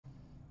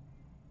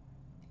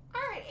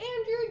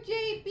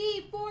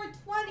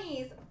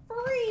AndrewJB420's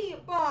free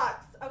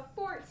box of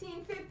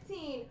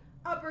 1415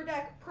 Upper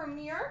Deck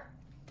Premier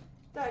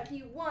that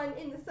he won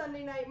in the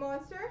Sunday Night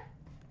Monster.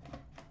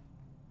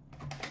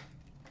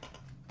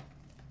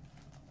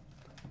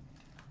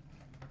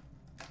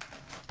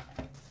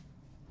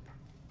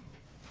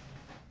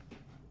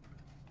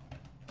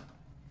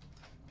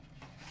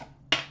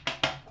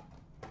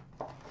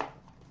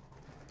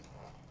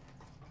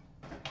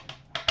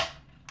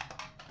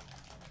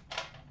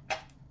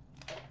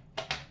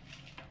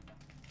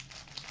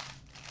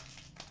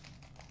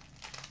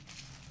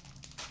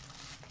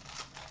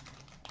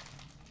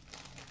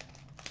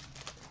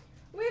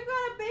 We've got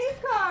a base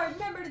card,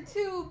 number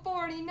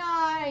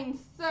 249,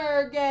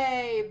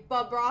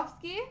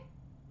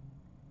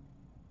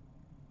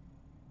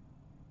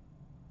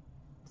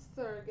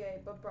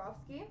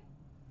 JB420's.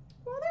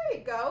 Well, there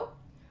you go.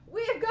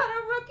 We've got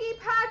a rookie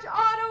patch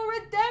auto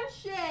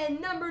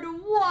redemption, number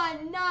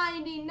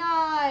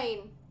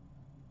 199,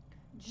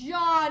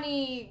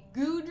 Johnny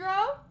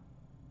Gaudreau.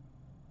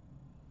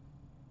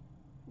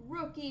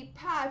 Rookie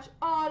patch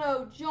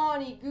auto,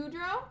 Johnny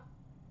Gaudreau.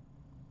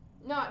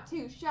 Not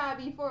too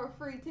shabby for a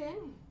free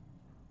tin.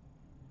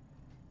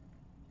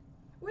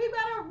 We've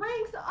got a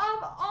Ranks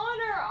of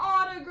Honor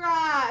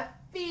autograph,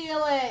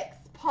 Felix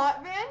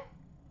Potvin.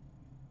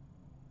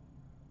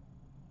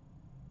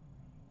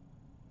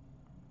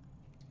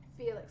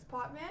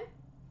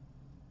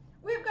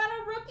 We've got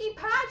a rookie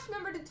patch,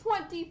 number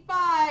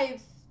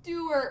 25,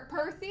 Stuart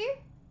Percy.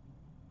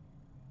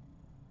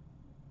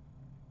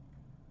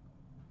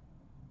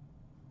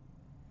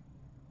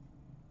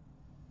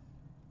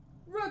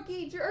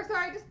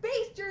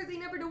 Base jersey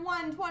number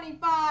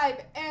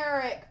 125,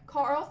 Erik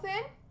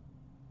Karlsson.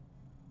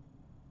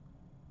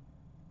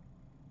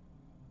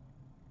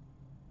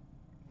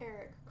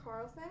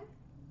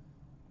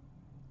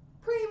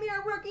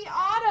 Premier rookie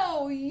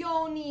auto,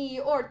 Joni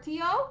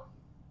Ortio.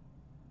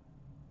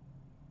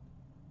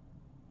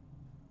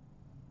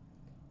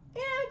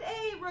 And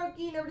a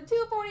rookie number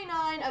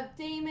 249 of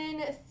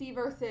Damon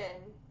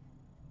Severson.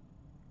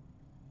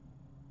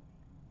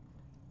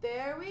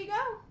 There we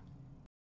go.